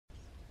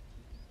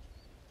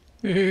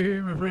Hey,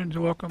 my friends,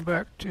 welcome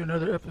back to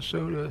another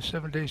episode of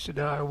 7 Days to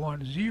Die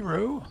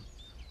 1-0.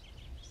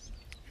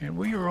 And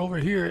we are over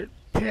here at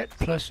Pet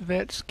Plus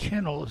Vets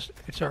Kennels.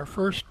 It's our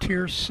first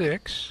Tier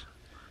 6.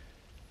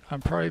 I'm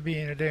probably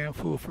being a damn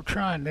fool for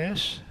trying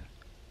this.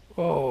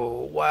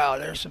 Oh, wow,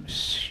 there's some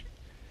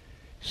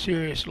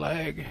serious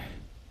lag.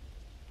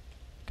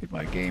 Did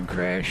my game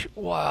crash?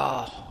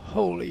 Wow,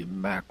 holy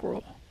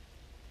mackerel.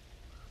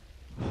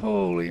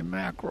 Holy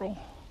mackerel.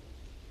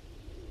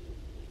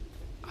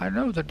 I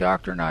know the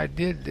doctor and I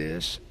did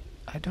this.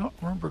 I don't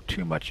remember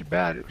too much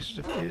about it.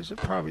 Is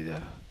probably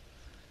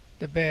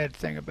the bad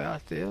thing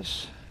about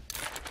this.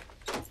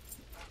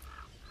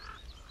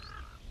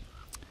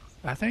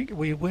 I think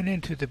we went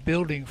into the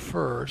building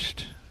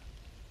first.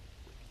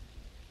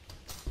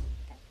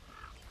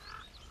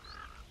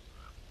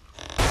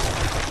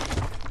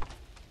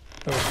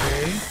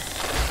 Okay.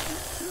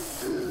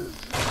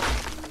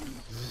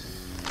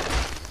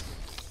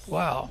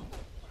 Wow.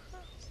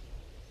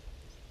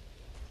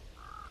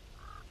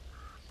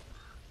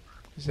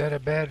 Is that a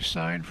bad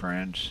sign,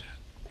 friends?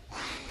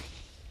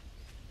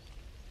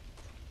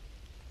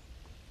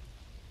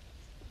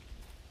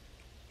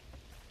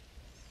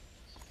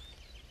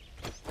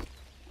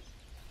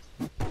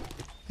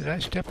 Did I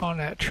step on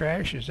that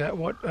trash? Is that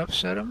what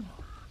upset him?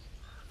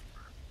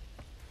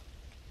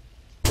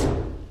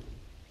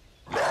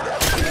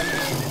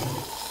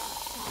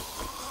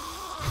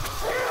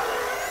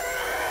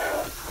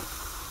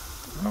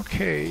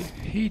 Okay,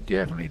 he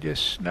definitely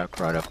just snuck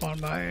right up on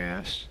my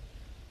ass.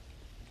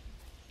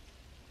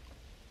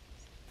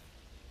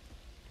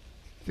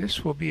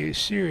 This will be a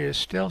serious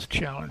stealth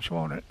challenge,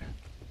 won't it?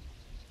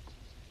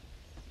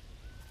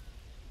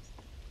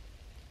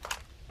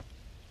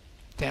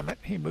 Damn it,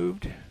 he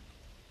moved.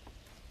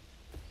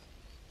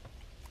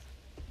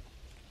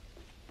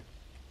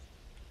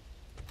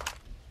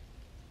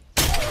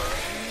 So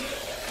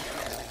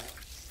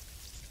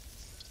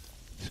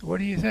what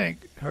do you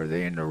think? Are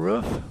they in the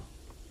roof?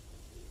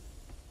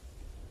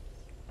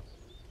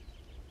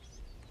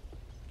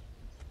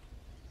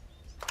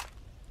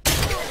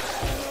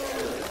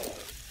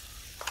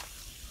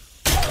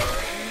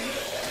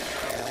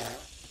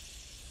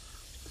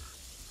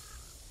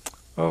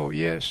 Oh,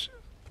 yes.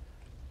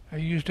 I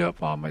used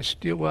up all my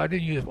steel. Well, I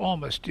didn't use up all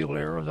my steel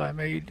arrows I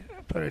made,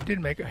 but I did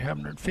make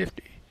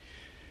 150.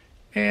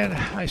 And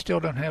I still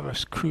don't have a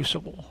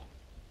crucible.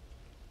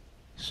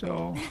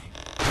 So,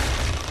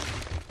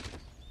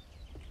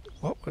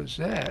 what was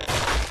that?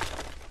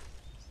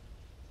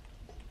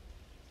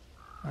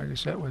 I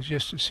guess that was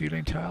just a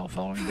ceiling tile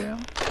falling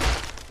down.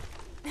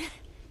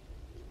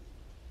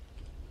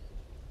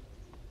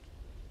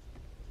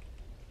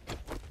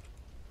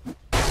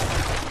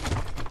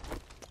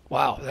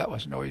 Wow, that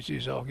was noisy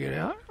as all get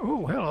out.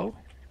 Oh, hello.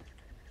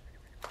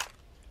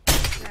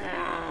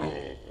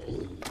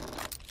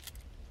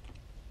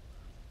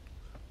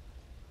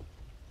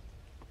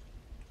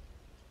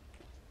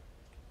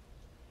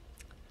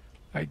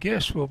 I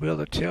guess we'll be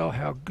able to tell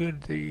how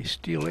good the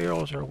steel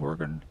arrows are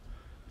working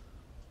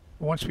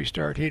once we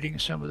start hitting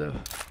some of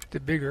the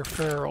bigger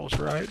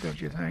ferals, right? Don't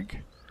you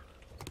think?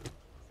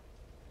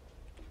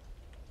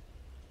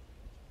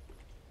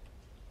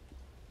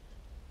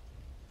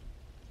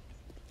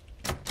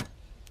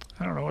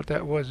 I don't know what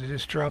that was. It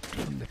just dropped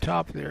from the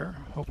top there.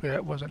 Hopefully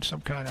that wasn't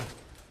some kind of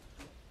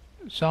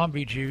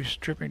zombie juice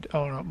dripping.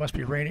 Oh no, it must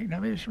be raining.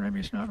 No, maybe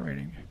it's not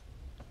raining.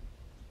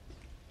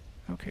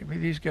 Okay,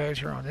 maybe these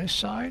guys are on this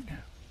side.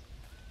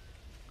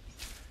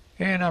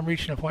 And I'm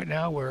reaching a point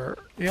now where,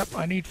 yep,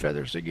 I need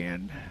feathers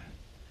again.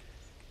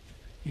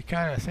 You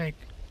kind of think,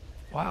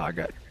 wow, I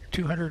got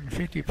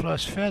 250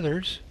 plus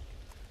feathers.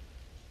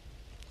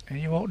 And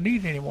you won't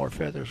need any more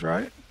feathers,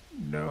 right?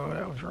 No,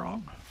 that was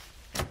wrong.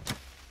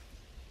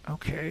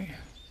 Okay.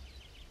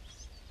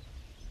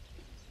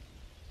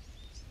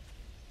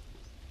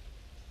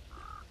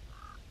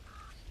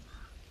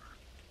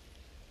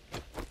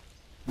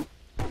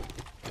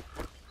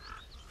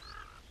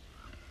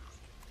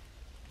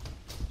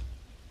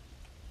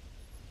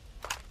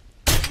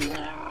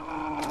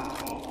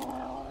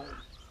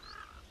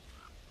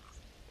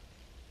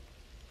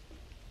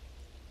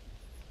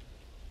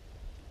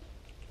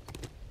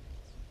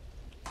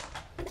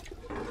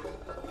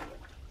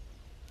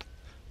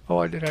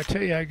 Oh, did I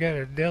tell you I got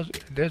a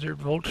desert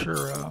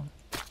vulture?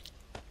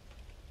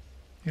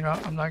 You know,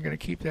 I'm not going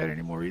to keep that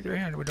anymore either,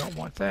 and we don't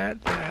want that.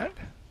 I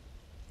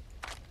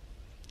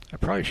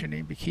probably shouldn't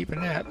even be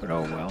keeping that, but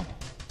oh well.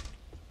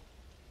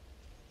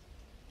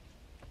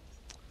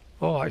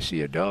 Oh, I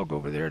see a dog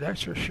over there,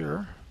 that's for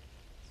sure.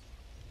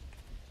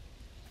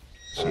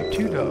 See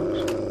two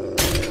dogs.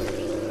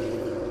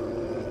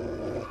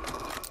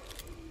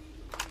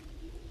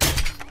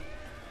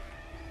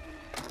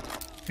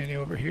 Any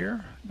over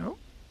here? Nope.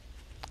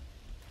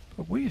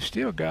 But we've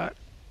still got,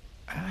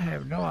 I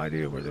have no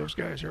idea where those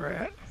guys are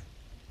at.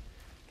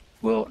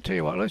 Well, tell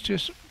you what, let's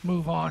just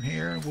move on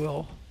here and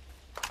we'll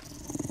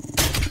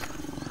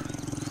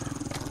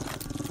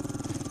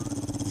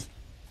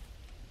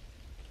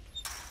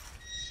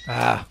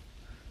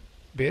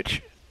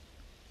bitch.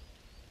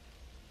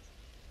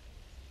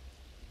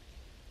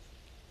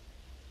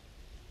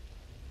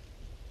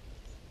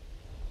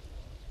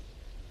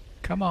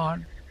 Come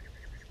on.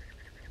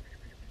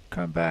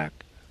 Come back.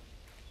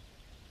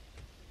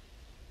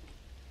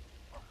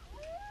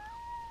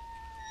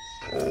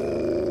 You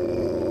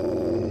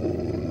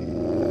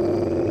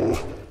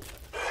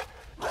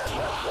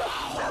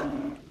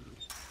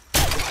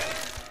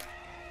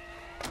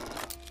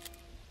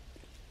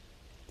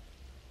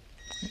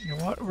know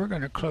what? We're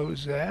going to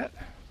close that.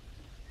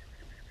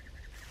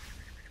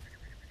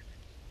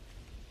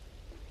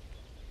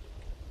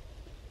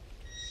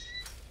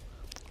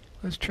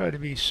 Let's try to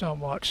be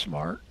somewhat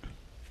smart.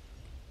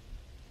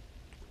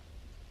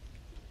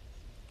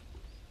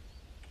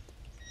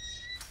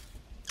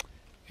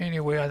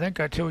 Anyway, I think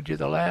I told you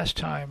the last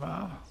time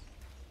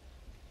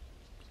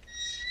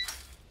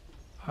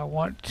I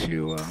want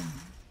to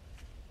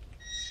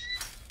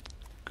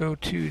go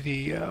to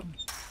the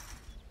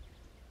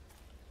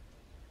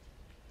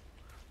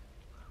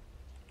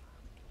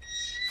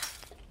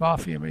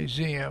Mafia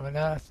Museum, and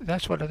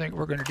that's what I think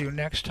we're going to do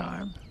next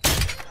time.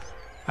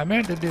 I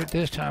meant to do it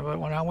this time, but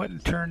when I went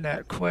and turned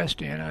that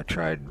quest in, I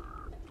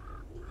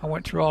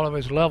went through all of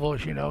his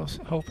levels, you know,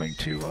 hoping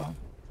to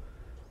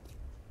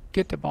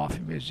get the Mafia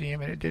Museum,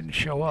 and it didn't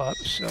show up,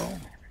 so.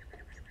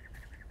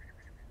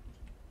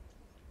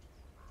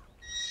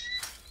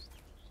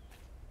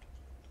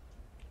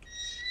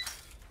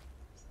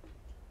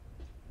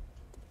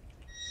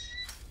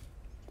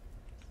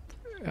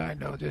 I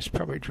know this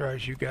probably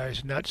drives you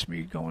guys nuts,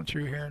 me going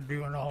through here and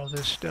doing all of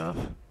this stuff.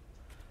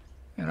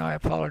 And I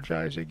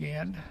apologize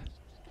again.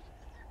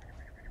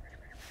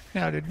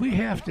 Now, did we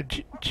have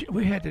to,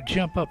 we had to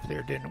jump up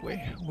there, didn't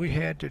we? We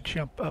had to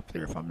jump up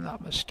there, if I'm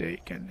not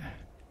mistaken.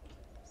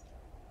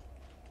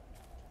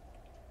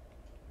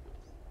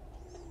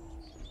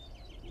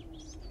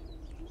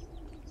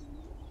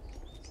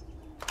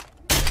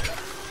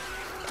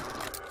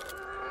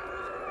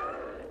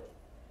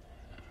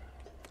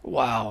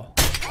 Wow.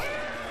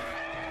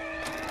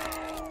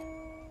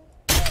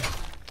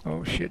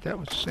 Oh shit, that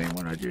was the same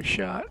one I just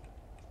shot.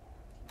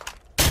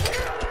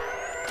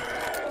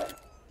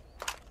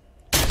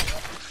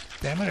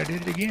 Damn it, I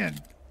did it again.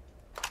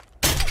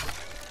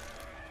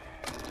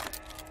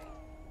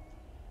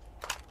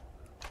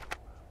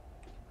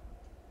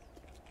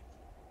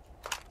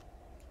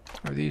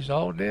 Are these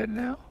all dead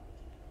now?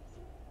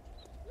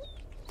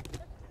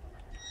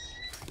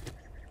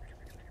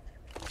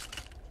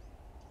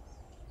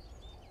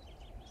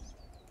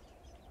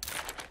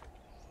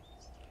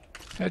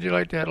 How'd you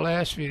like that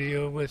last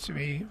video with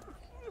me,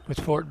 with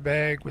Fort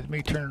Bag, with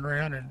me turning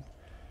around and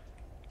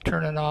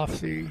turning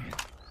off the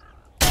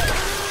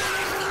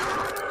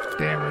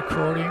damn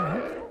recording?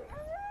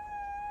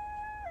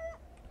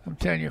 I'm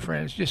telling you,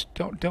 friends, just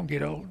don't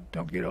get old.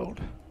 Don't get old.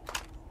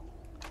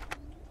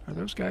 Are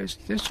those guys?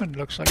 This one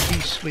looks like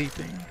he's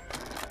sleeping.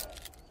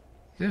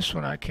 This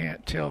one I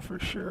can't tell for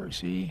sure.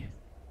 See?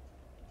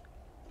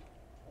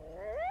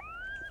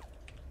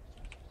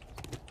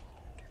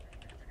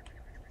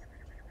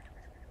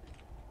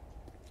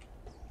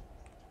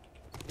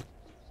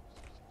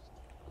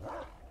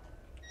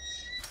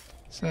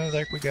 Sounds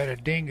like we got a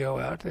dingo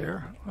out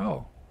there.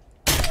 Oh.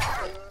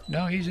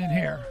 No, he's in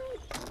here.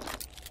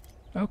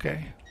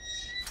 Okay.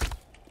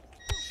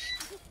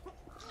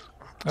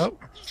 Oh.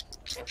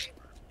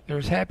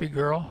 There's Happy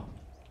Girl.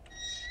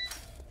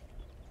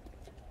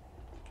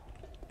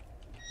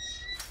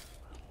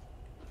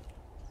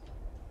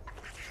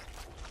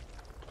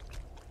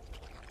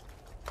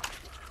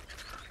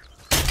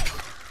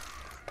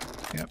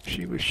 Yep,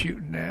 she was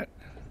shooting that.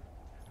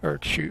 Or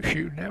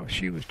shooting that.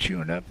 She was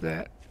chewing up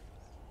that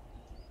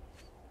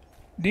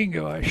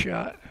dingo I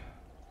shot.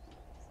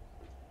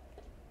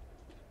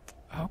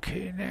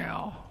 Okay,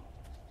 now,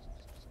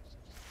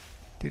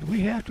 did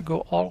we have to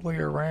go all the way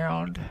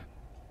around?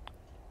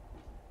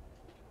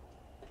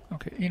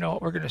 Okay, you know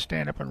what, we're going to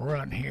stand up and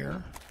run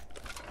here.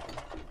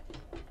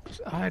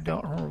 I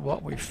don't remember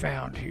what we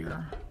found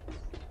here.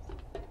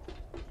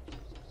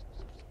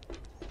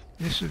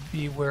 This would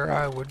be where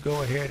I would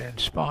go ahead and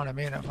spawn them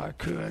in if I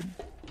could.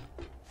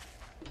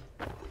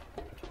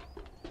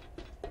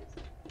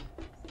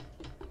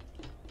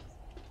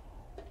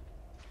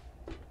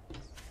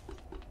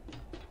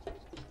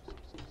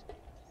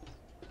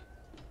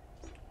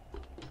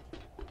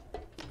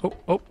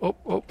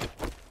 Oh.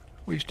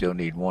 We still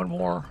need one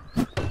more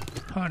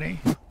honey.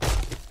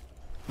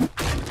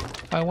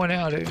 I went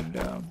out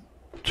and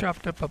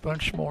chopped up a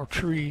bunch more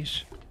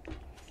trees.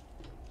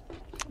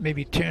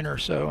 Maybe 10 or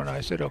so, and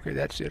I said, okay,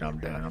 that's it, I'm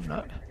done. I'm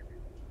not...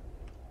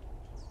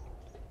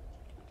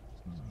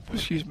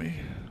 Excuse me.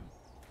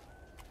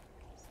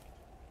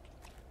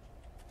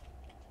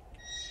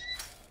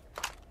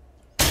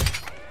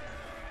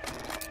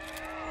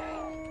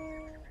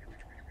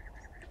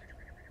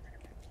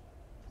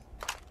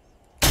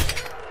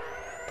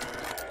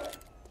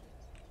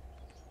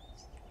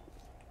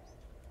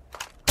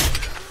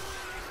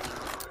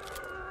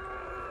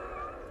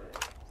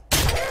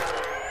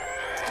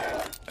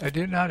 I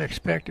did not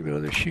expect to be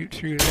able to shoot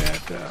through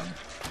that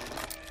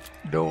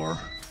door.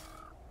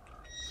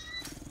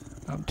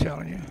 I'm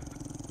telling you.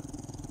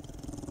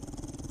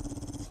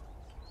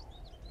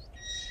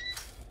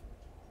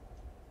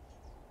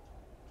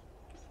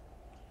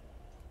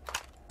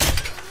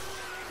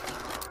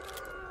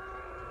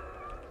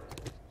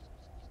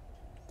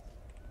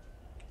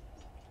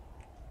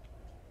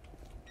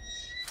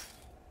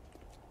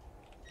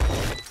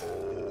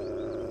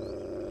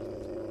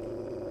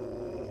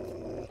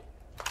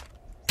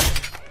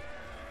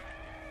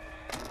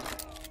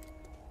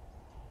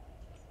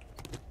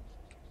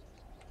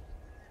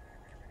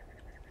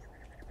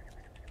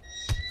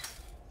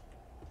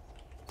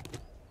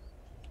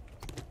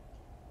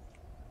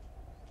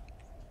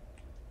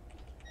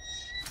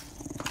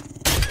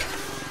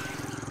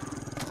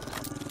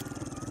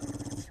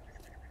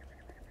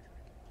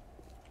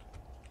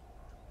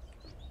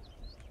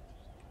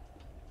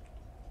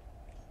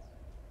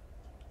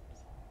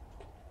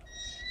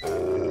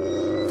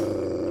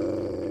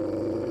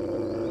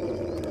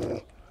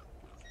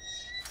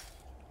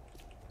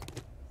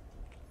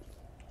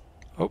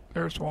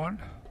 there's one.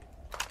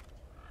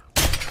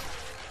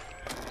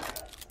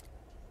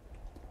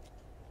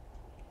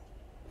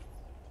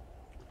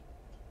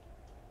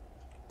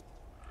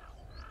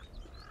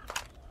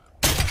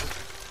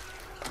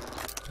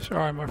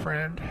 Sorry, my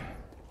friend,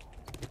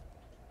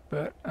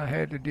 but I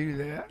had to do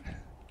that.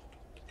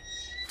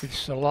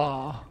 It's the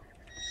law.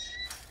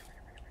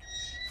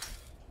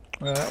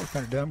 Well, that was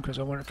kind of dumb because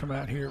I want to come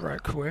out here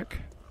right quick.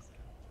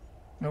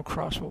 No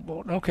crossbow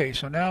bolt. Okay,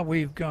 so now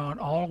we've gone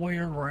all the way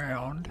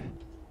around.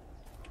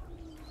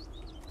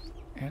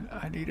 And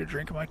I need a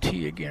drink of my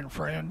tea again,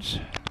 friends.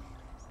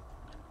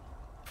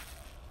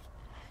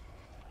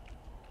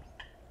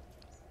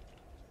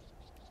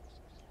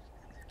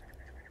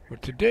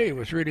 But today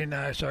was really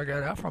nice. I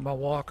got out for my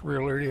walk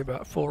real early,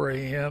 about 4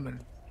 a.m.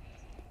 and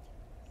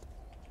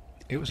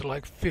it was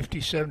like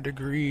 57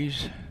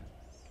 degrees.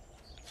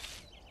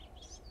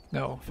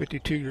 No,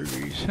 52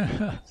 degrees.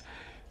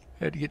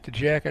 Had to get the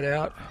jacket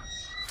out.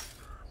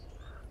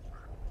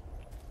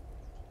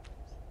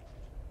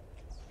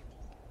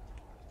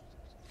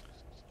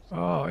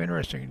 Oh,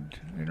 interesting,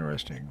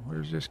 interesting.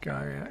 Where's this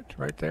guy at?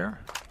 Right there?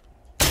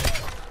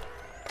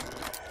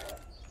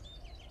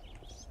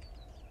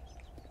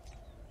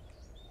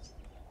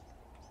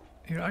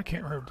 You know, I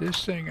can't remember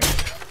this thing.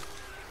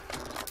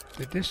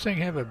 Did this thing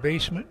have a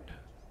basement?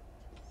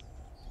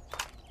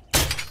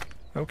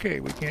 Okay,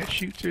 we can't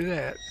shoot through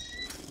that.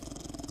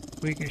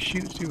 We can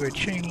shoot through a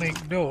chain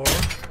link door,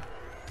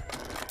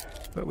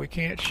 but we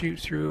can't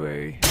shoot through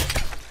a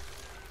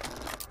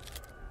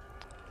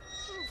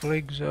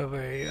legs of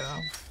a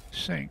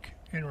sink.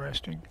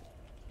 Interesting.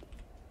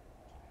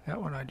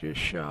 That one I just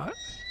shot.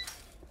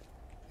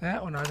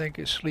 That one I think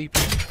is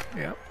sleeping.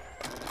 Yep.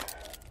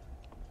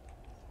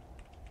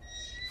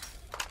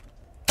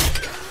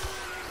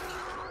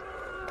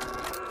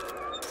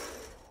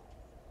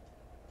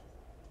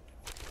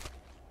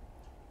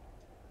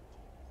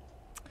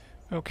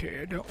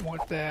 Okay, I don't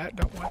want that,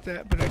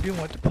 but I do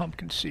want the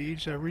pumpkin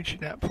seeds. I'm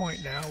reaching that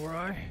point now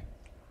where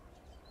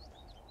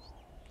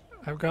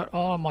I've got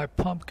all of my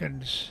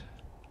pumpkins.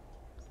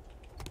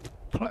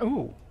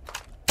 Ooh,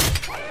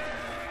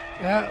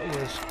 that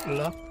was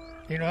luck.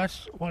 You know,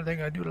 that's one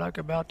thing I do like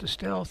about the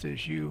stealth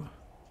is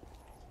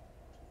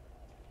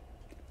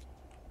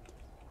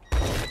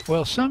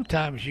well,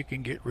 sometimes you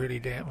can get really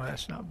damn, well,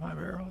 that's not my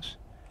barrels.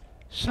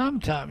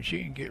 Sometimes you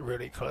can get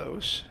really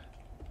close.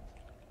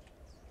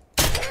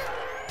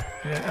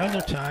 And at other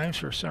times,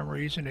 for some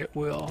reason, it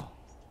will.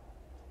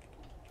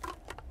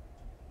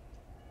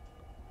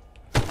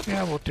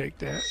 Yeah, we'll take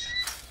that.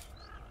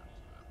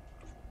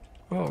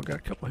 Oh, got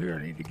a couple here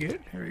I need to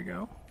get. Here we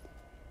go.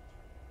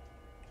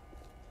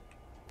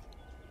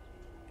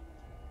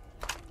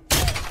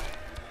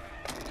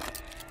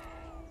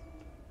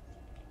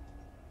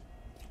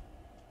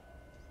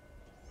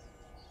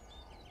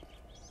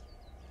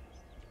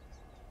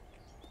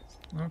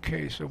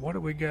 Okay, so what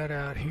do we got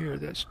out here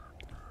that's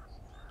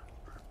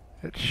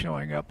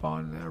showing up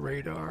on the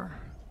radar?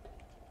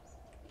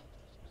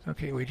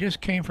 Okay, we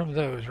just came from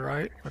those,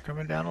 right? We're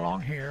coming down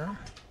along here.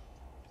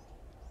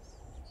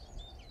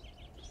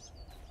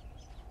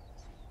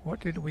 What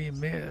did we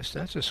miss?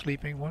 That's a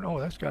sleeping one. Oh,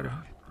 that's got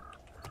a...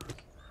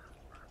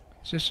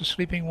 Is this a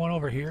sleeping one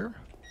over here?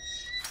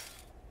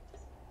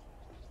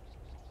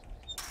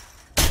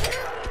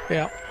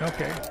 Yeah,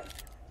 okay.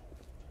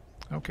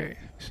 Okay,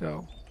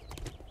 so...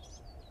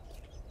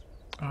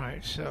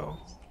 Alright, so...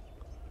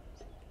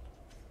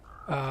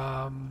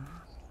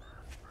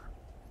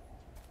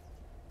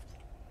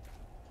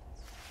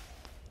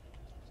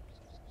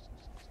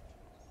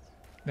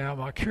 Now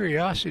my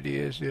curiosity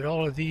is, did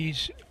all of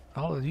these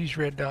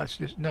red dots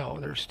just, no,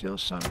 there's still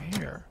some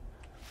here.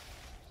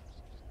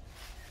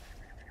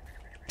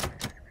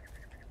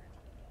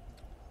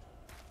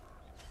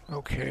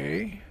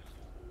 Okay.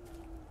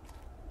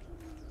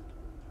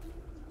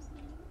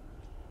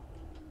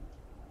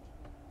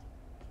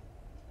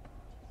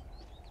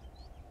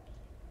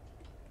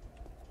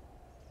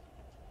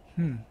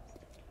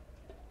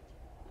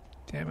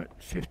 Damn it,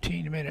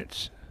 15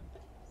 minutes.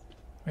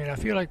 I mean, I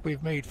feel like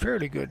we've made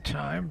fairly good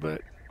time,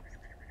 but...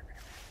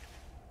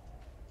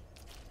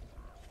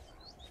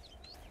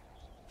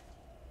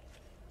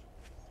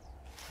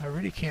 I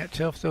really can't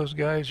tell if those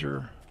guys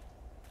are...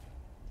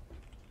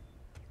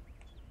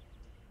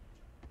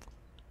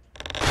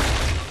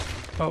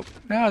 Oh,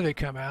 now they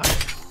come out.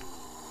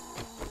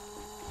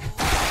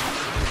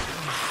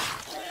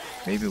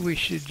 Maybe we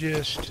should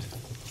just...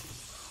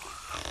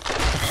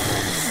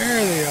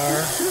 There they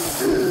are.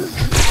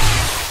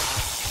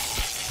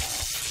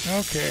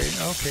 Okay,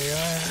 okay,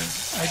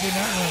 I did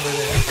not remember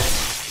that.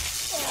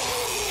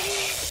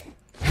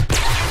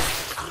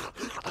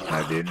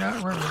 I did not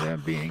remember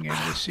them being in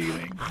the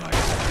ceiling like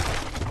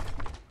that.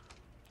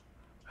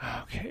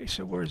 Okay,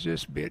 so where's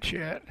this bitch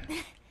at?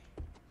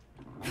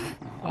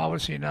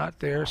 Obviously not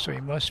there, so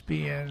he must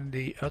be in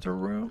the other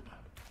room.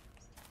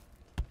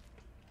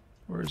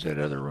 Where's that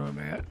other room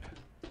at?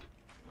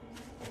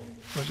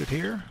 Was it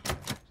here?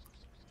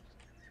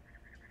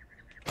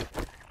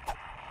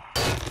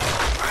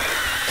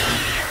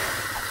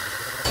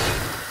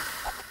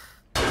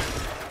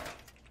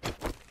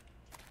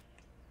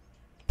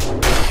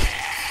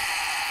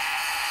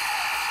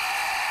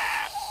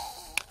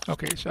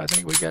 Okay, so I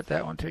think we got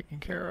that one taken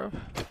care of.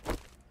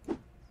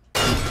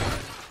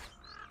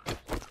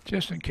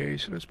 Just in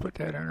case, let's put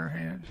that in our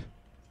hands.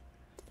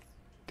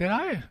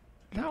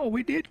 No,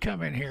 we did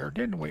come in here,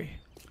 didn't we?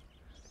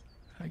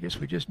 I guess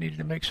we just needed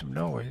to make some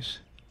noise.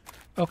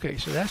 Okay,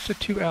 so that's the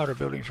two outer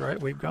buildings, right?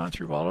 We've gone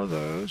through all of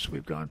those.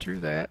 We've gone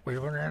through that. We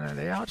went around on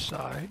the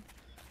outside.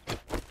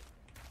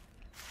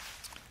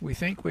 We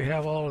think we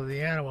have all of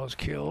the animals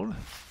killed.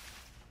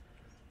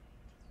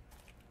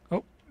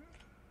 Oh.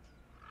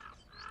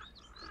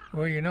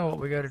 Well, you know what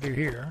we got to do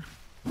here.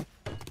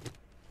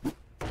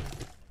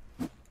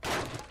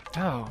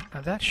 Oh,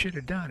 now that should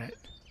have done it.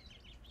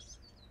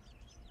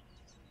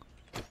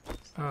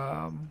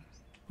 Oh,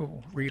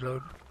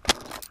 reload.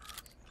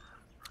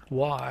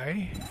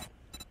 Y.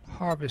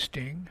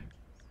 Harvesting.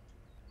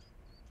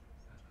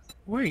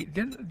 Wait,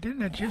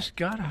 didn't I just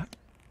got a...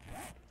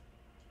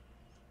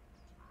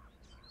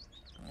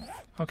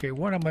 Okay,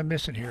 what am I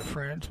missing here,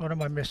 friends? What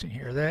am I missing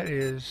here?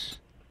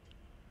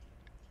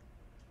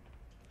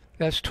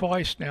 That's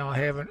twice now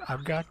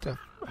I've got the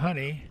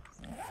honey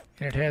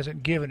and it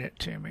hasn't given it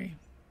to me.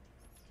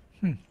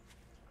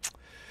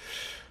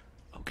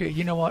 Okay,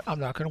 you know what? I'm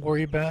not going to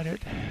worry about it.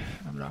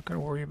 I'm not going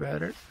to worry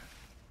about it.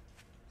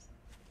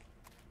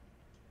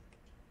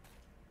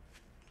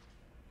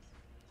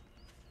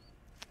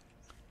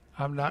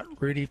 I'm not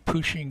really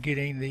pushing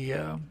getting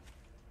the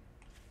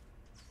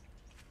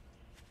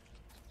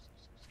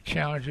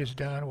challenges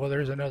done. Well,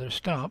 there's another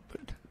stump,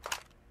 but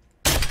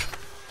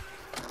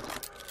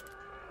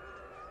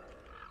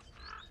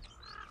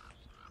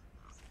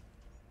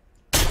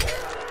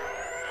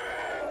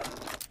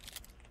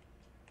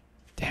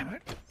damn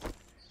it.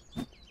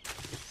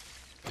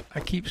 I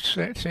keep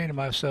saying to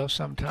myself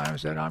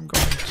sometimes that I'm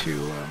going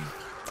to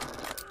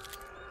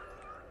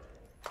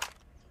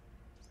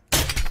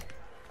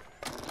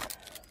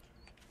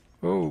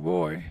oh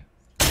boy.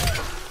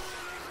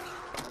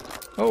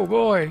 Oh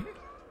boy.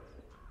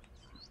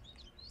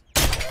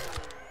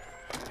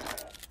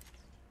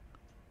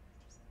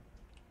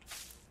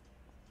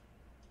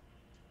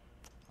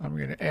 I'm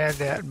going to add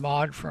that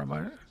mod from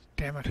a...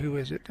 Damn it, who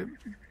is it that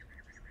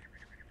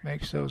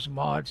makes those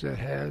mods that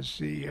has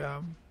the...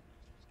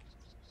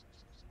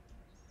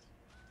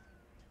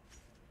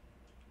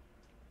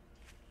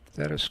 Is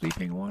that a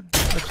sleeping one?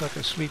 Looks like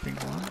a sleeping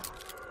one.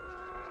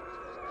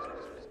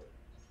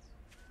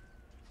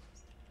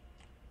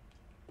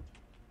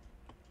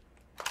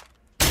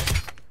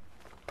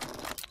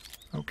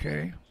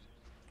 Okay.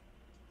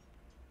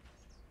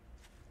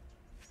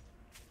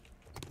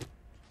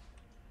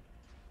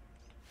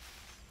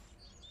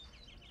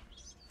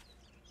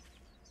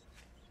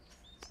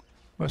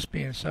 Must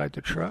be inside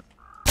the truck.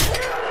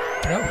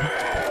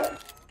 Nope.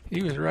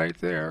 He was right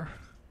there.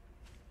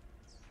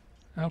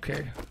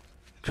 Okay.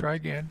 Try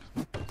again.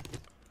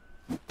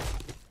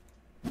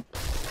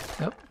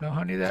 Nope, no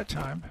honey that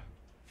time.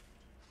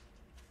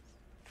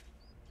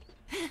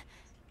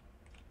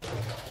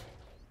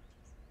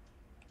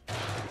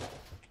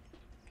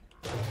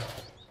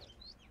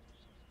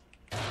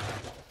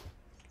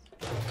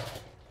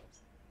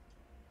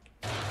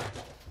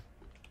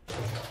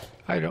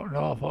 I don't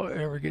know if I'll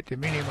ever get the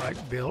mini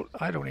bike built.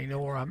 I don't even know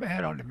where I'm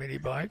at on the mini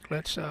bike.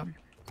 Let's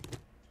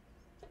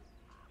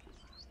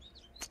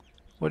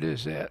what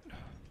is that?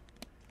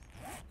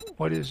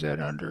 What is that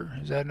under?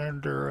 Is that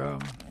under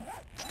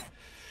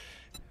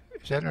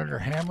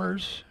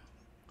hammers?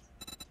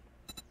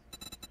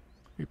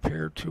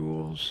 Repair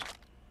tools,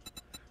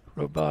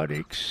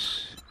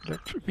 robotics,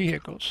 electric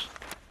vehicles.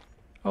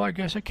 Oh, I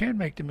guess I can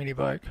make the mini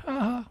bike.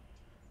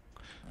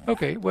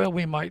 Okay, well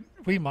we might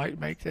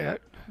make that.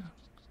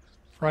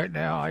 Right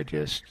now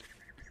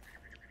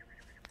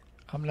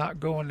I'm not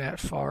going that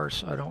far,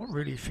 so I don't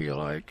really feel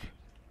like...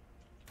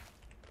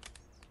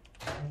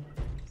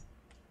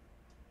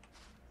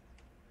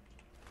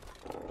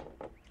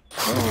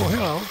 Oh,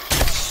 hello.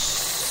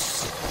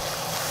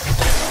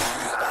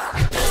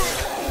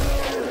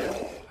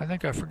 I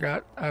think I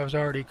forgot I was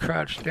already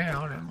crouched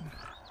down and...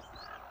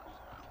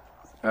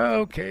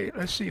 Okay,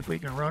 let's see if we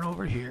can run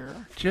over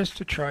here just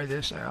to try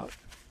this out.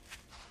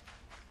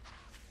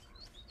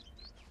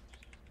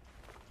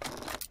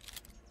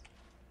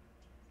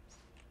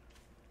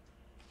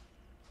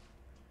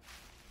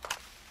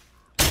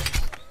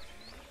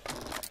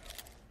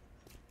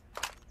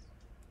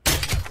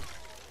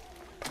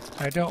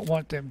 I don't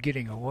want them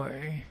getting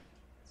away,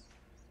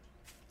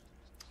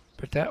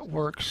 but that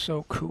works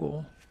so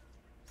cool.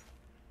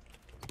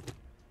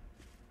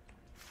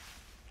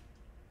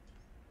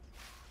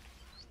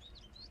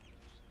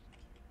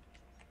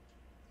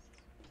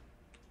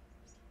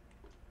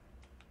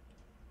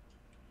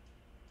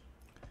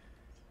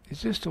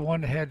 Is this the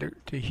one that had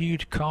the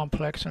huge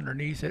complex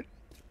underneath it?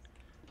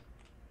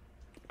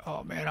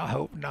 Oh man, I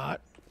hope not,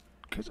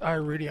 because I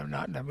really am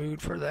not in the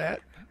mood for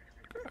that.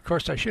 Of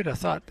course, I should have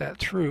thought that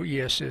through.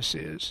 Yes, this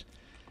is.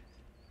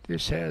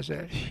 This has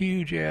that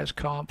huge-ass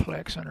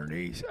complex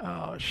underneath.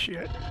 Oh,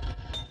 shit.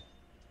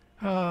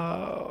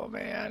 Oh,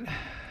 man.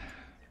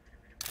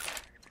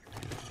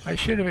 I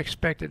should have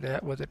expected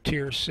that with a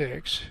tier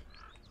 6.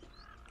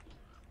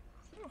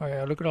 Oh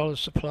yeah, look at all the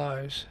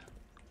supplies.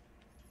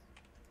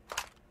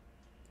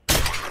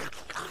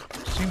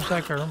 Seems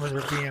like I remember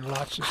there being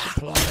lots of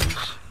supplies.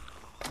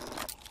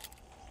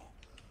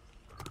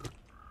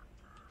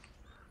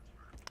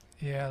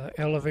 Yeah,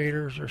 the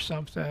elevators or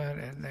something,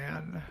 and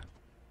then...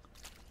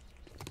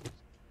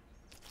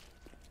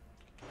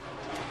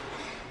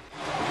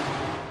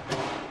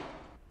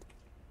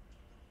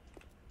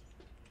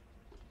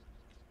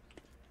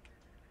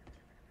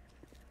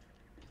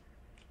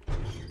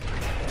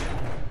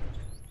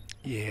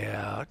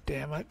 Yeah,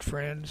 damn it,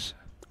 friends.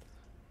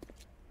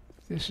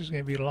 This is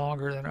going to be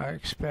longer than I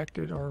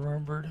expected or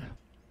remembered.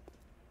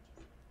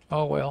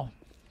 Oh well.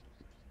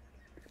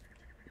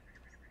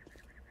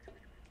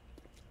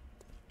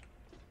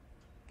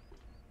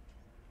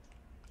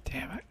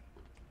 Damn it.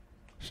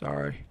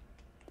 Sorry.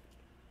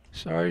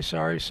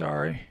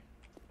 Sorry.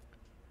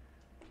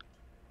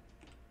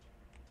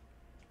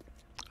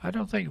 I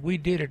don't think we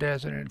did it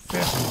as an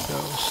infested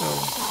though,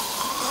 so...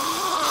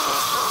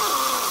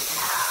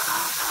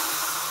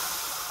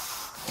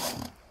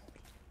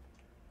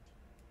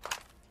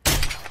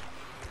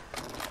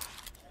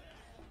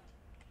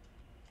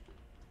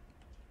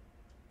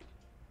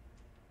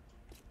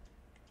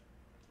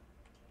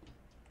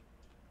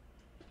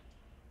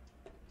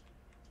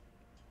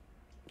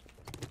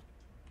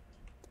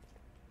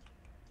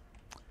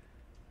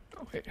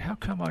 Wait, how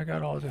come I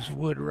got all this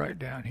wood right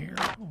down here?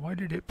 Why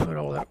did it put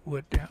all that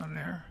wood down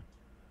there?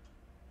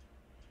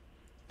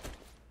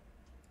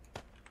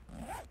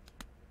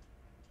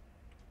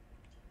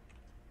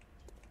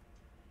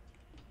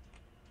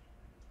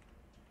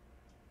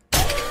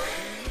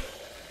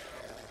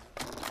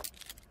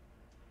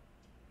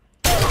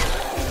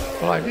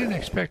 Well, I didn't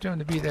expect them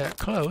to be that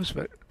close,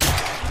 but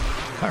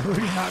I'm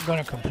really not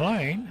going to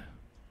complain.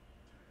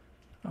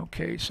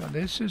 Okay, so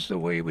this is the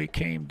way we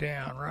came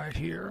down right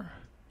here.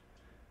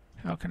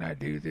 How can I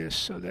do this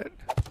so that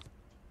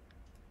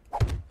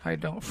I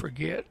don't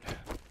forget?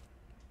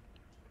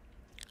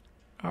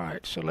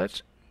 Alright, so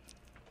let's...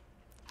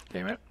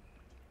 Damn it.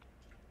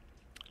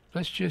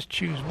 Let's just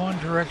choose one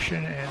direction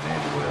and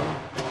then we'll...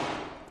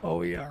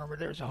 Oh yeah, remember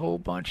there's a whole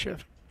bunch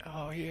of...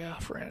 Oh yeah,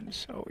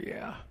 friends. Oh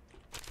yeah.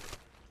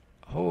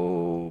 A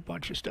whole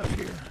bunch of stuff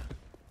here.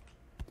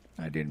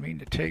 I didn't mean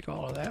to take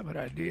all of that, but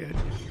I did.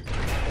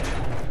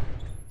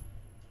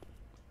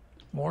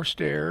 More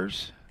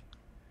stairs.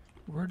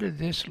 Where did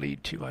this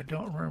lead to? I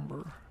don't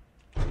remember.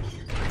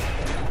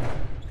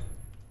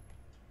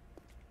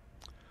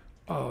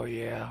 Oh,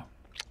 yeah.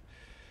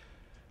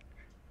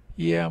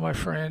 Yeah, my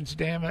friends,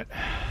 damn it.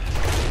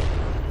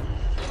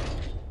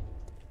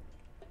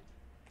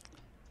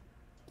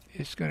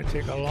 It's going to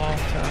take a long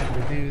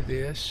time to do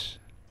this.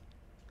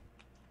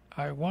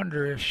 I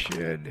wonder if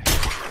should...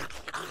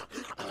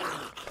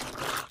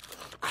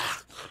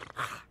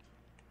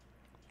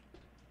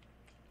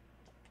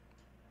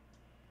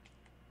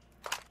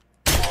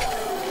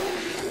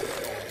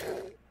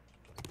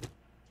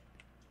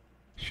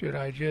 Should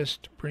I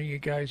just bring you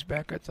guys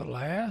back at the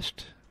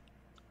last?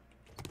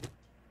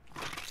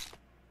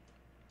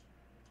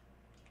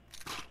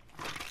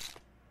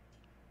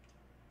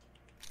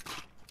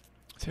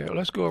 So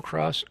let's go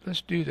across.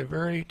 Let's do the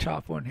very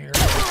top one here.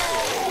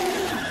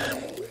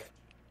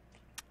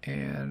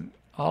 And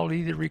I'll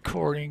leave the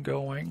recording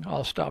going.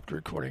 I'll stop the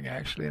recording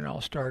actually, and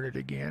I'll start it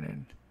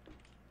again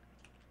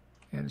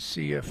and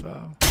see if...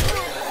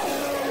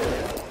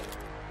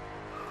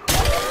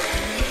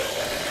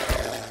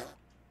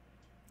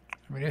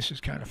 I mean, this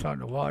is kind of fun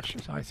to watch,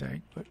 I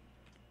think, but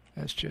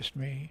that's just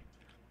me.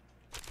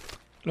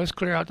 Let's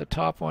clear out the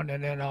top one,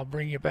 and then I'll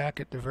bring you back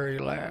at the very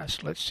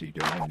last. Let's see, do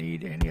I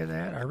need any of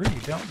that? I really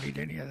don't need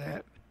any of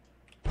that.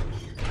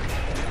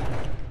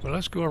 Well,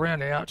 let's go around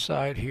the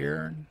outside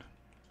here.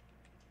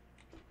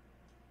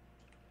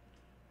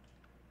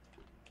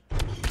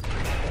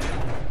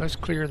 Let's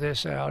clear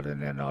this out,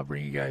 and then I'll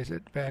bring you guys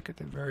back at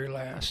the very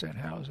last. And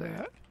how's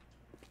that?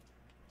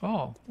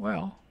 Oh,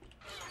 well.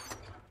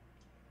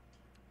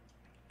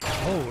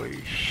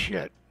 Holy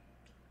shit.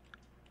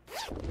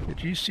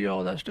 Did you see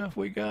all that stuff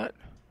we got?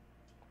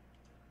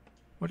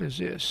 What is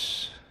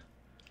this?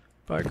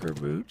 Biker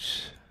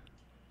boots.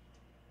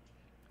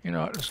 You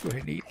know what, let's go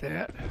ahead and eat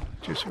that,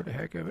 just for the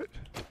heck of it.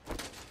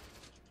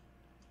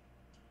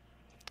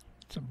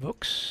 Some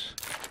books.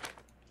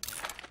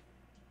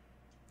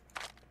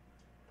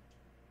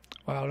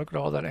 Wow, look at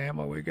all that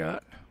ammo we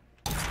got.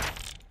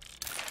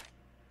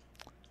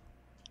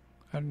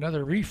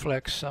 Another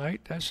reflex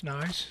sight, that's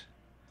nice.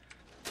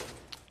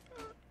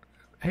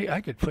 Hey,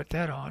 I could put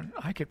that on.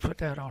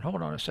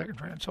 Hold on a second,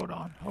 friends. Hold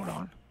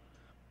on.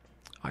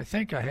 I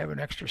think I have an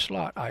extra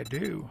slot. I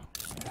do.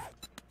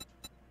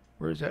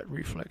 Where's that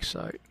reflex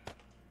sight?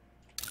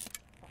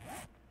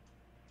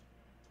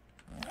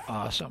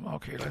 Awesome.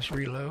 Okay, let's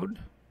reload.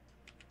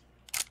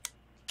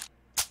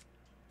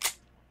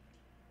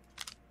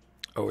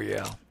 Oh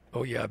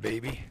yeah,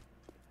 baby.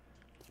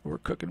 We're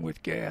cooking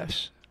with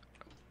gas.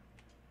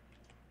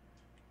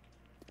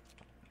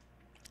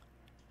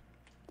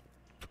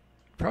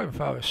 Probably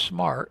if I was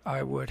smart,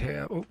 I would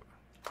have... Oh.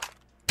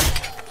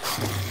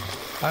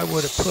 I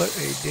would have put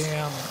a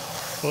damn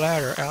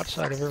ladder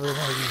outside of every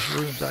one of these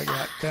rooms I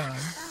got done.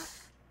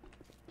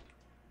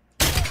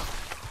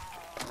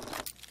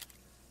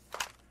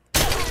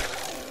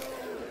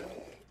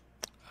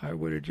 I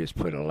would have just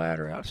put a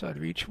ladder outside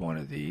of each one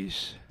of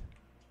these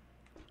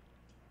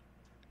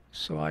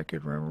so I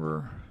could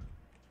remember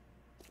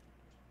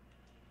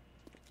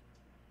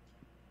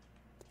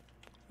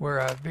where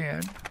I've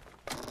been.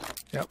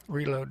 Yep,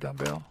 reload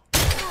dumbbell.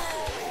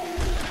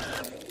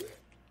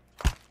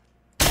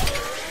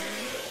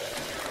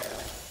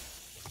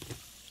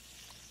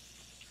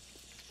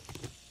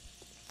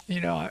 You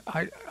know,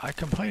 I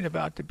complain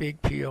about the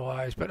big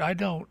POIs, but I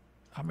don't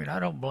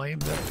blame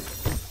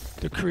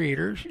the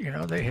creators. You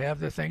know, they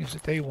have the things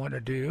that they want to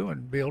do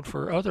and build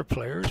for other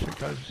players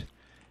because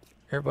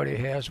everybody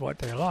has what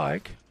they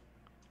like.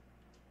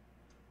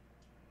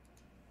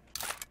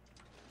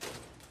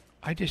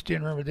 I just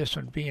didn't remember this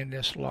one being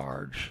this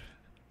large.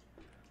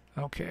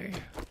 Okay.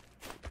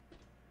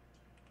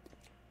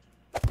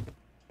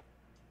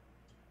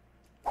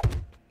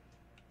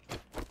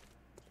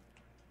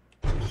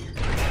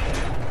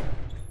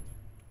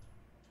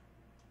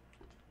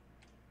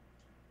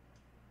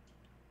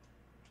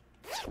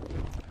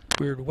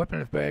 Weird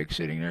weapon bag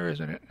sitting there,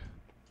 isn't it?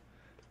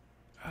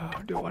 Oh,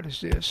 what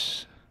is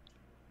this?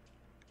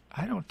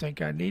 I don't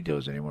think I need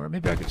those anymore.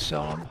 Maybe I could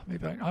sell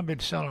them. I've been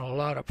selling a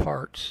lot of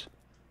parts.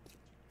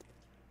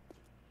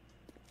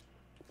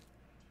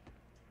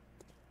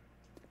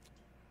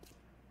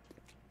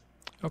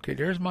 Okay,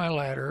 there's my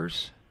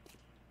ladders.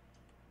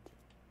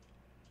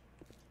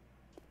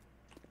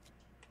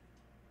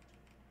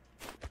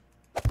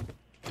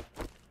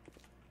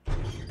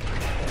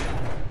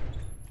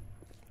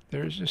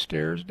 There's the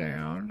stairs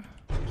down.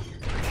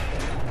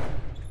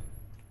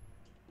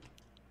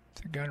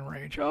 The gun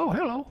range. Oh,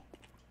 hello.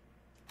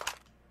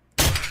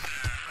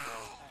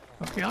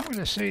 Okay, I'm going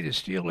to say the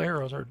steel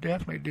arrows are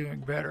definitely doing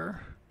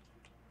better.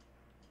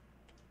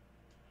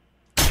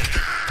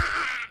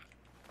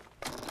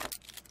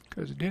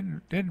 Because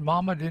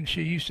didn't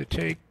she used to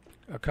take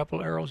a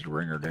couple arrows to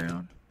bring her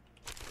down?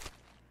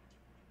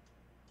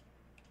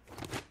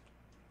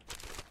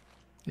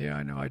 Yeah,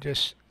 I know. I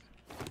just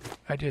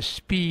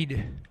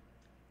speed.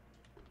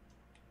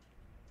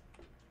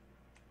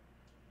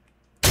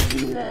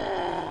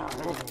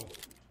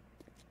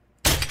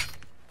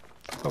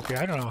 Okay,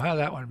 I don't know how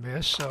that one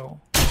missed, so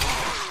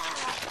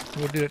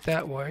we'll do it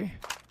that way.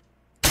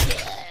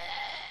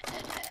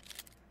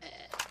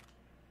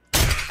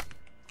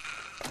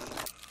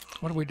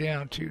 What are we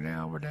down to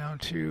now? We're down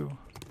to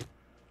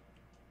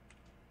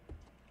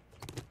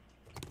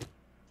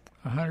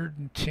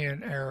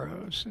 110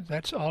 arrows.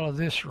 That's all of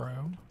this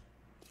room.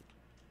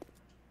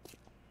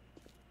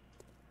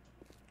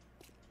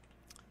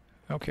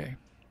 Okay.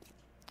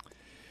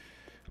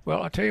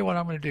 Well, I'll tell you what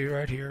I'm going to do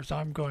right here is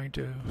I'm going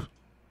to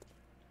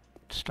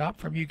stop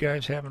from you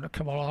guys having to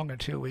come along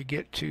until we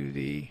get to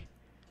the...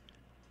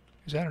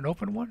 Is that an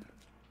open one?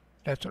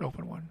 That's an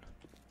open one.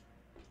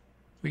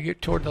 We get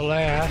toward the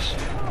last.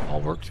 I'll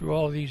work through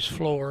all these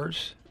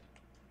floors.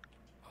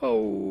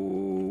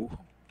 Oh.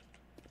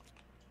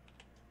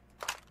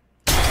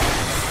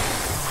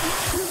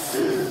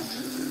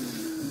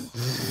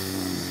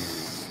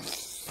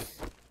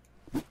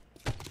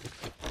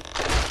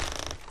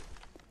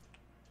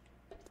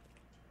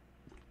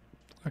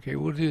 Okay,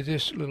 we'll do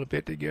this a little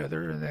bit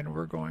together, and then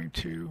we're going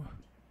to...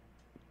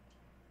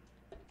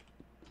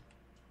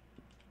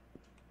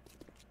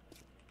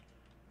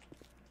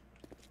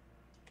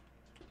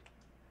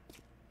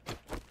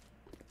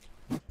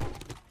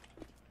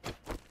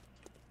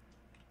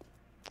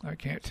 I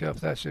can't tell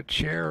if that's a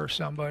chair or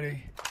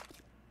somebody.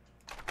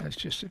 That's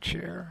just a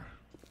chair.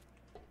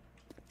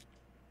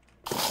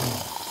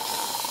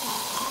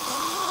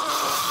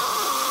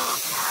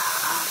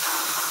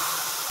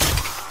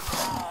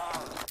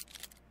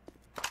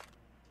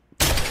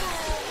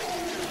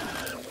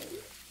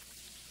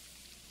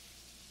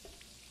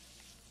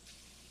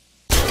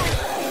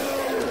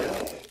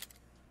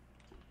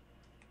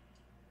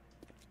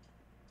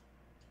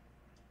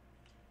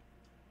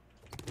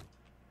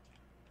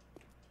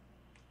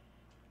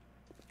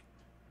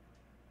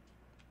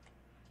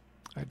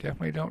 I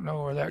definitely don't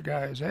know where that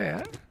guy is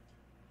at.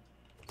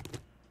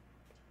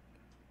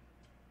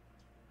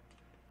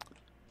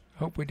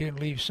 Hope we didn't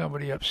leave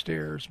somebody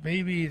upstairs.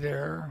 Maybe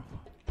they're...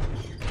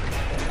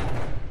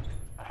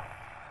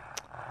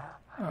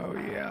 Oh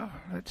yeah,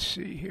 let's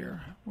see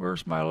here.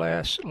 Where's my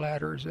last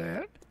ladders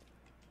at?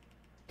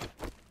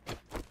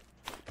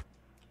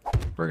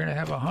 We're going to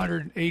have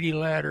 180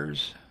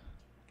 ladders.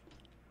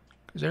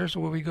 Because there's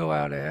where we go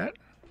out at.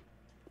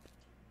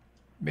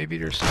 Maybe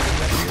there's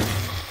something up here.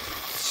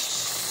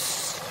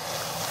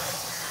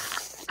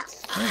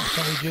 I think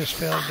somebody just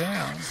fell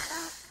down.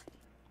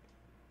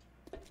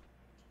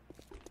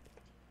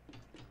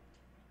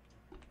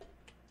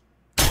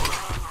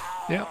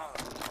 Yep.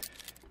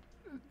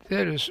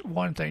 That is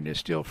one thing that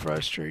still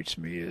frustrates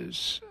me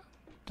is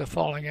the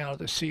falling out of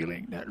the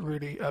ceiling. That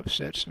really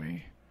upsets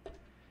me.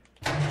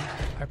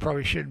 I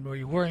probably shouldn't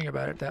be worrying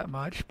about it that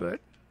much,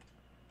 but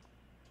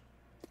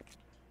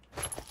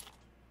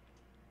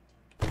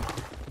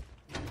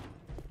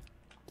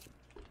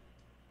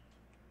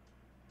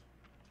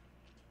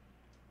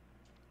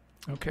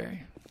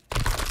Okay.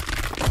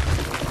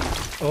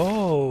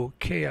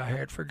 Okay, I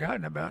had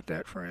forgotten about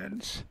that,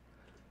 friends.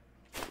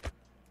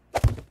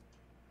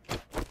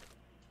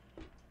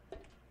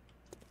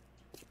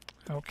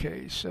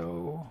 Okay,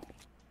 so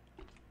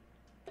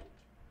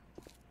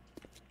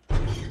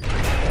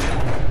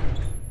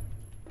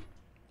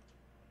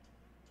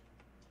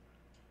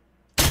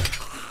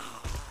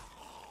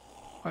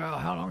wow,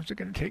 how long is it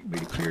going to take me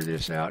to clear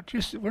this out?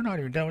 We're not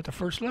even done with the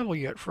first level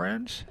yet,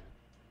 friends.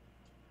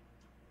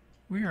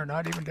 We are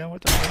not even done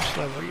with the first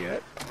level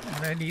yet,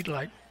 and I need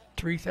like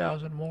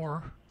 3,000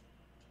 more.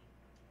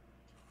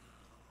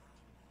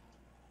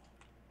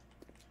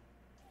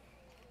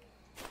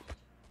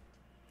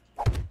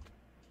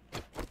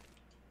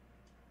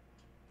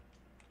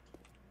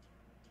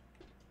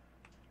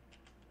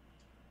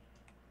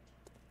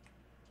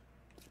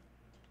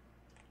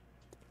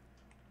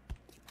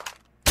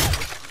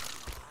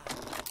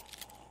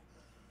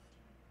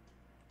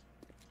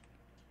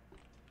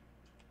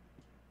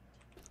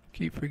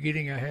 Keep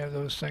forgetting I have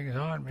those things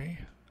on me.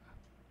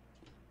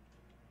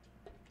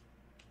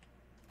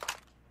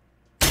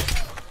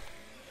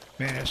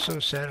 Man, it's so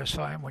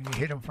satisfying when you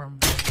hit them from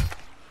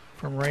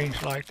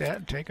range like that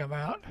and take them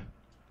out.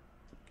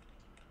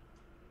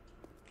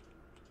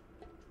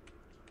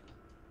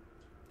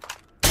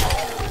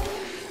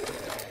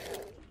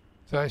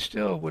 So I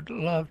still would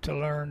love to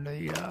learn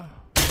the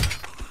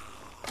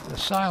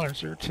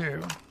silencer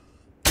too.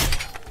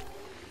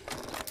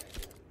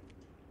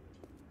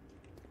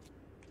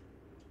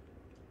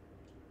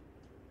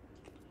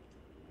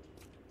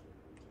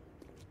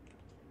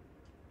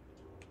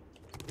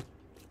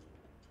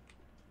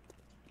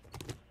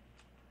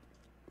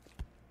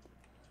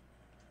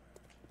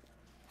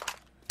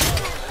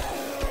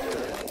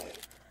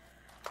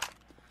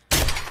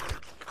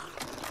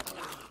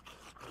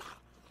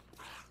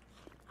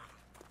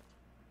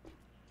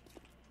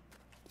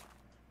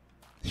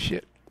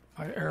 Shit,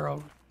 my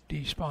arrow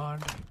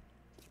despawned.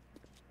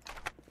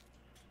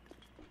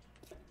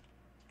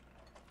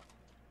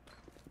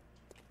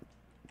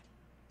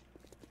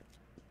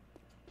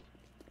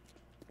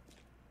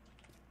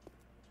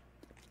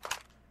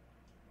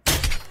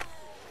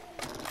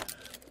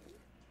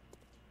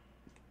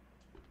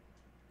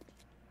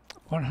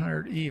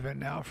 $100 even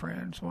now,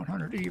 friends.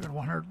 100 even,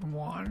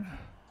 101.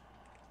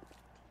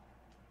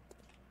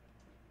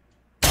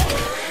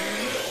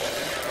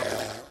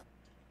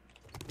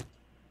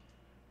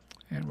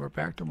 And we're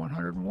back to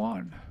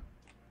 101.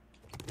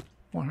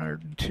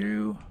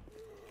 102.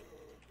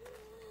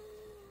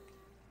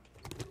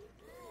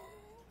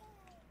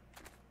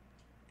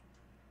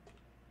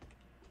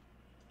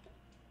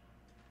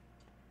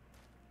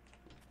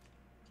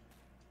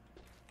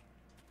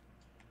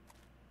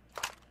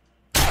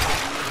 I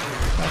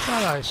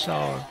thought I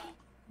saw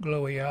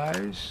glowy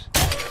eyes.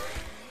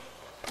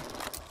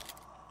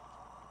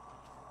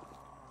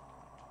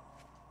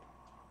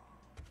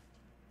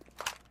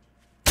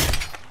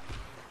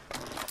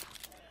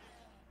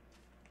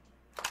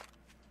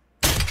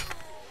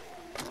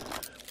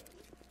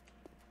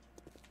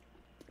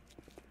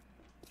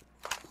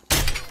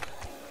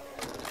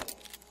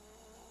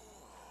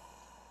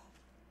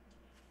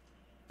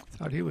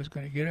 Thought he was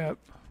going to get up.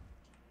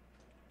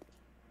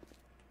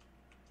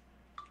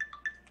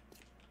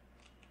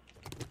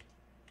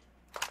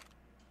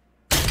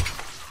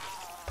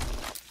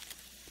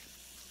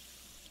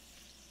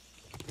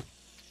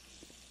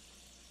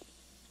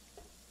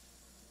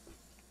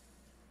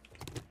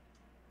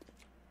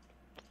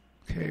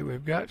 Okay,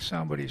 we've got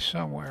somebody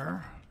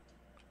somewhere.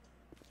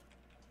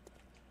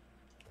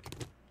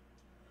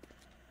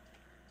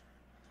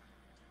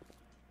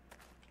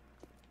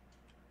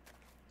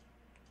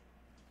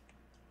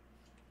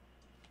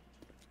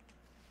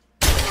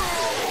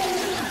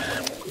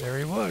 There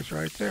he was,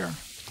 right there.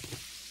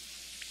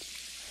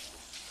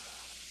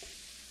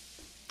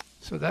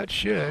 So that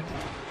should,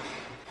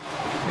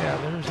 yeah,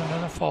 there's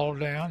another fall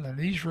down, and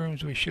these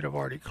rooms we should have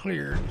already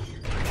cleared.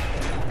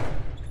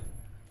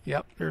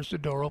 Yep, there's the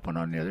door open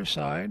on the other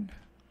side.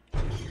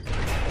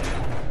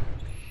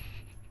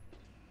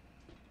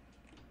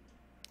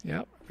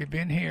 Yep, we've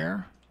been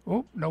here.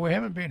 Oh, no, we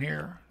haven't been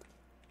here.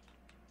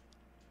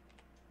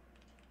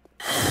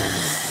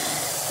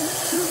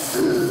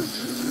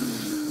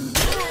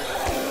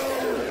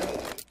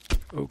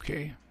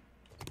 Okay.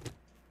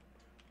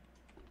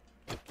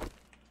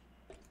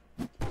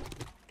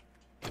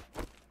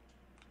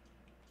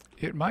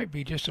 It might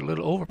be just a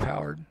little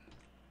overpowered,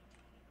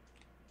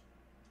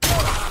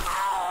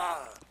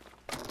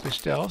 the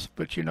stealth,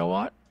 but you know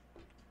what?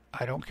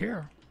 I don't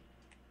care.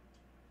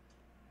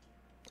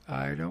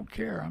 I don't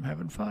care. I'm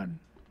having fun.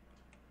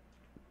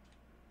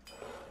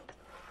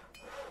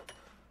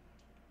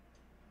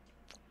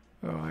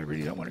 Oh, I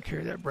really don't want to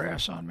carry that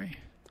brass on me.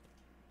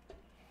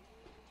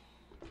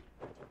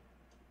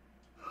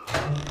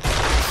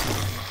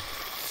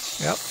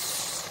 Yep.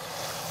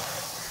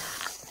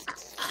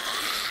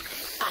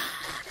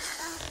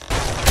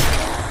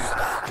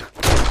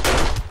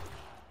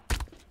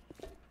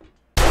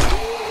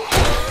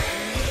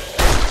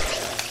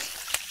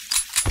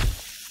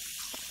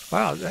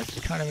 Wow, that's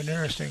kind of an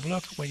interesting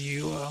look when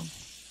you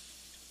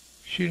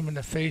shoot them in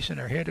the face and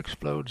their head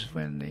explodes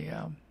when the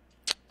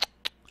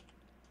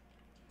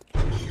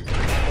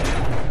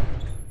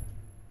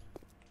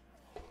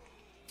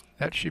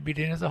that should be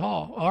the end of the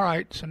hall.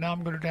 Alright, so now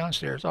I'm going to go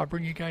downstairs. I'll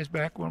bring you guys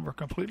back when we're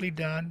completely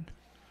done.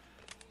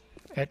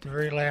 At the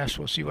very last,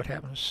 we'll see what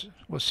happens.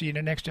 We'll see you in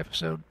the next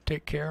episode.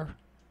 Take care.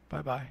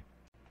 Bye-bye.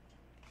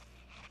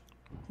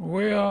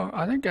 Well,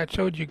 I think I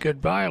told you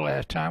goodbye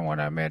last time when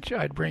I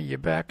mentioned I'd bring you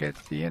back at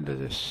the end of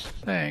this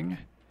thing.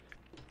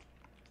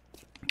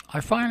 I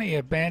finally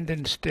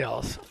abandoned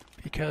stealth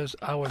because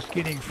I was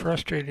getting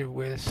frustrated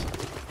with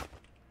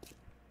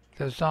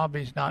the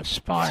zombies not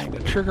spawning,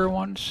 the trigger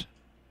ones.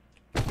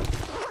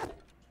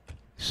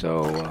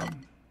 So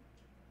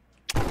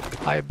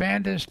I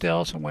abandoned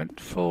stealth and went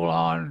full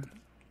on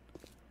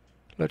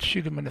let's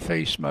shoot them in the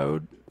face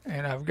mode,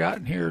 and I've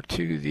gotten here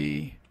to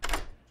the,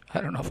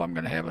 I don't know if I'm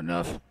going to have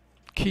enough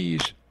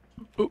keys.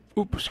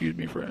 Oop, excuse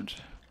me, friends.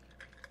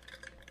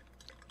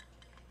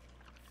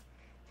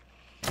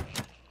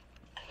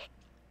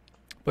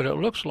 But it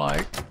looks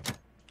like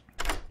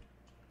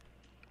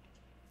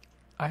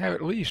I have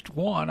at least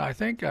one. I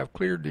think I've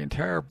cleared the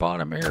entire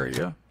bottom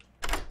area.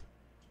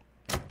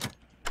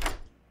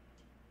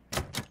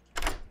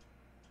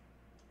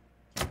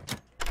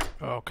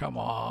 Oh, come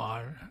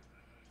on.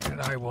 And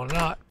I will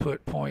not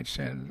put points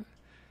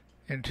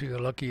into the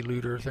lucky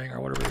looter thing, or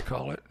whatever they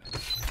call it.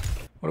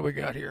 What do we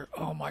got here?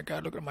 Oh my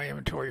god, look at my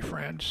inventory,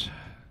 friends.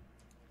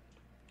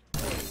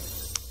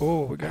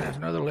 Oh, we got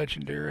another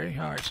legendary.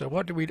 Alright, so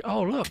what do we...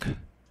 Oh, look!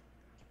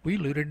 We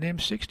looted an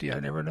M60, I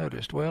never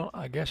noticed. Well,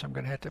 I guess I'm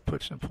going to have to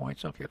put some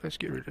points. Okay, let's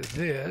get rid of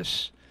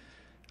this.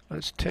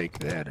 Let's take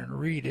that and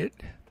read it.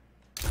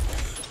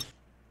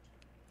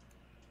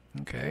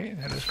 Okay,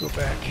 then let's go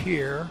back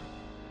here.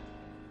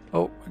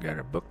 Oh, we got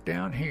a book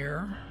down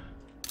here.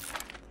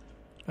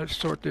 Let's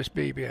sort this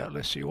baby out.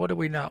 Let's see, what do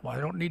we not want?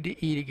 I don't need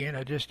to eat again,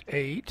 I just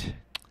ate.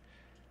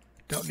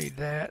 Don't need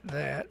that,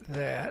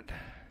 that.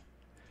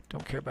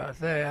 Don't care about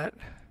that.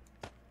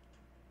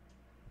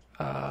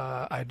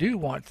 I do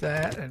want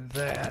that, and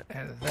that,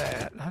 and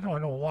that. I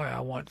don't know why I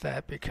want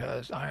that,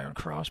 because iron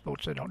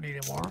crossbows I don't need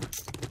anymore.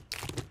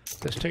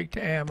 Let's take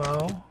the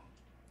ammo.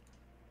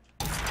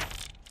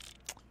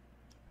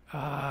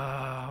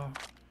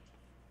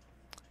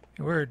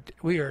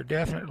 We are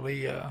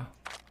definitely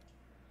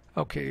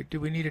okay. Do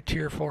we need a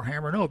tier 4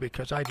 hammer? No,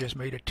 because I just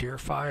made a tier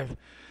 5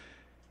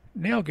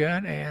 nail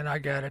gun, and I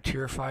got a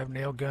tier 5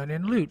 nail gun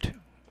in loot.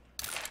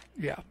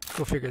 Yeah,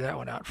 go figure that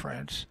one out,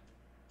 friends.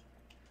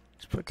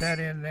 Let's put that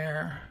in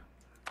there.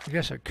 I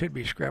guess I could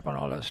be scrapping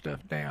all that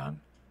stuff down.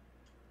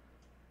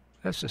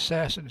 That's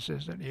Assassin's,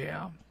 isn't it?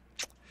 Yeah.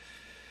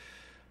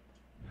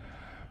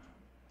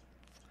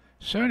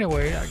 So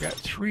anyway, I got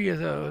 3 of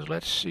those.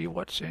 Let's see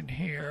what's in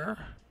here.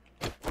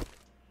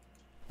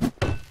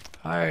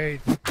 I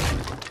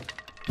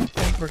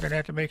think we're going to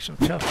have to make some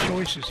tough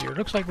choices here. It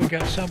looks like we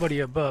got somebody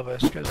above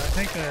us, because I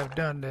think I have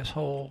done this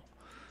whole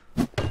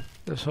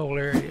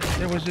area.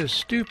 There was this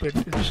stupid,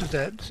 this is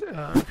that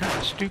kind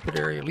of stupid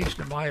area, at least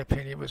in my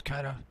opinion. It was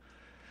kind of,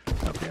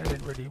 okay, I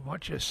didn't really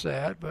want just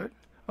that, but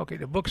okay,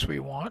 the books we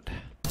want.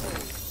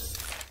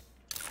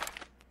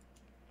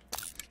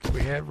 Do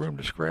we have room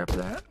to scrap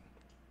that?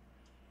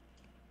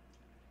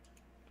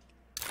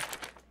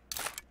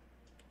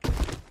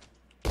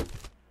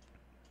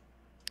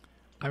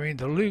 I mean,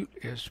 the loot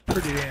is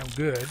pretty damn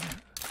good.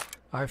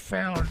 I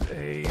found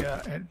a,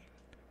 and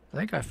I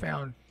think I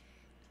found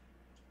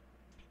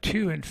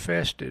 2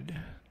 infested.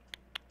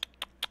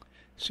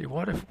 See,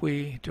 what if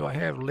we, do I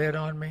have lead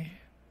on me?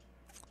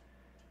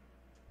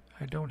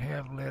 I don't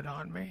have lead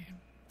on me.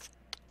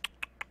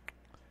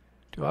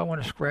 Do I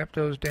want to scrap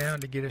those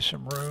down to get us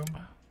some room?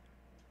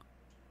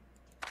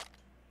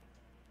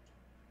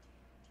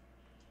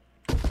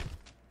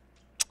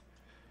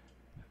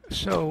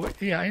 So,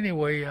 yeah,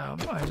 anyway,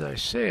 as I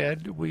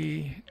said,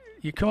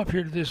 you come up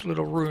here to this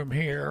little room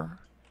here,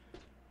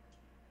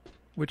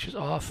 which is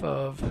off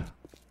of,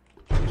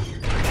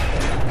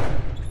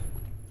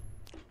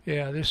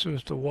 yeah, this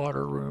was the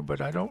water room,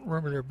 but I don't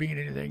remember there being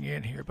anything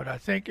in here, but I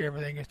think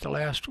everything is, the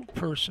last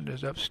person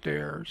is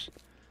upstairs.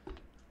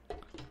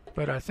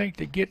 But I think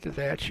to get to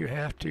that, you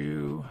have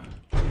to,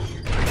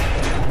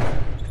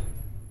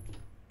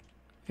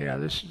 yeah,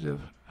 this is a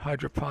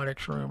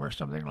hydroponics room or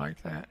something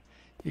like that.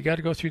 You got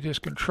to go through this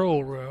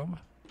control room,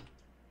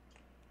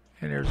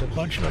 and there's a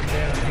bunch of them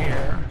down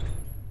here.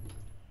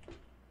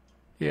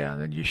 Yeah,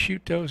 and then you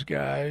shoot those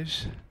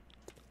guys.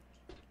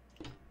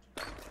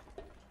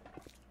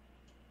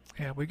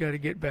 Yeah, we got to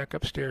get back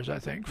upstairs, I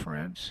think,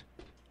 friends.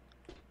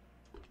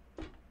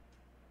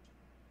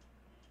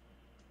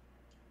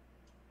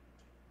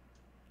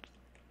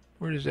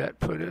 Where does that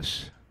put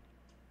us?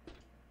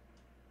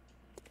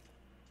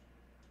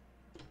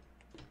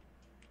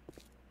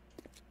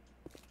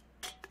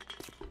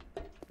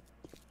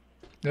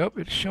 Nope,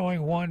 it's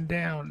showing 1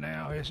 down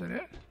now, isn't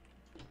it?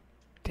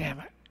 Damn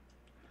it.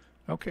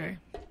 Okay.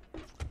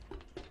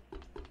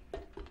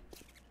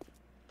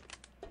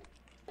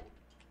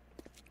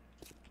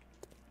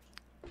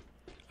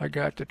 I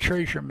got the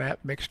treasure map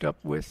mixed up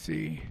with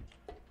the...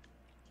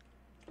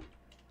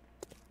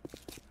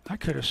 I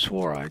could have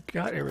swore I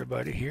got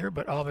everybody here,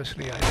 but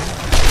obviously I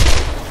didn't.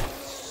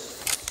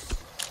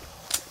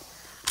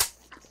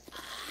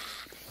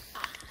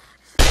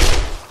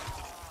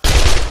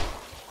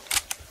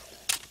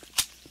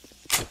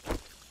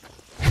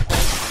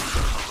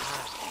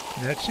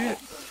 That's it.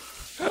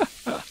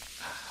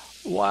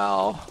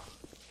 Wow.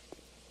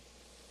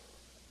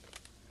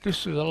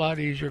 This is a lot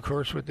easier, of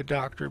course, with the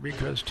doctor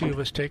because two of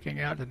us taking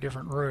out the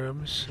different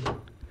rooms.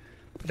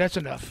 But that's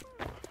enough.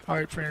 All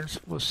right, friends.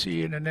 We'll see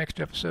you in the next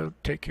episode.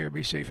 Take care.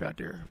 Be safe out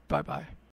there. Bye-bye.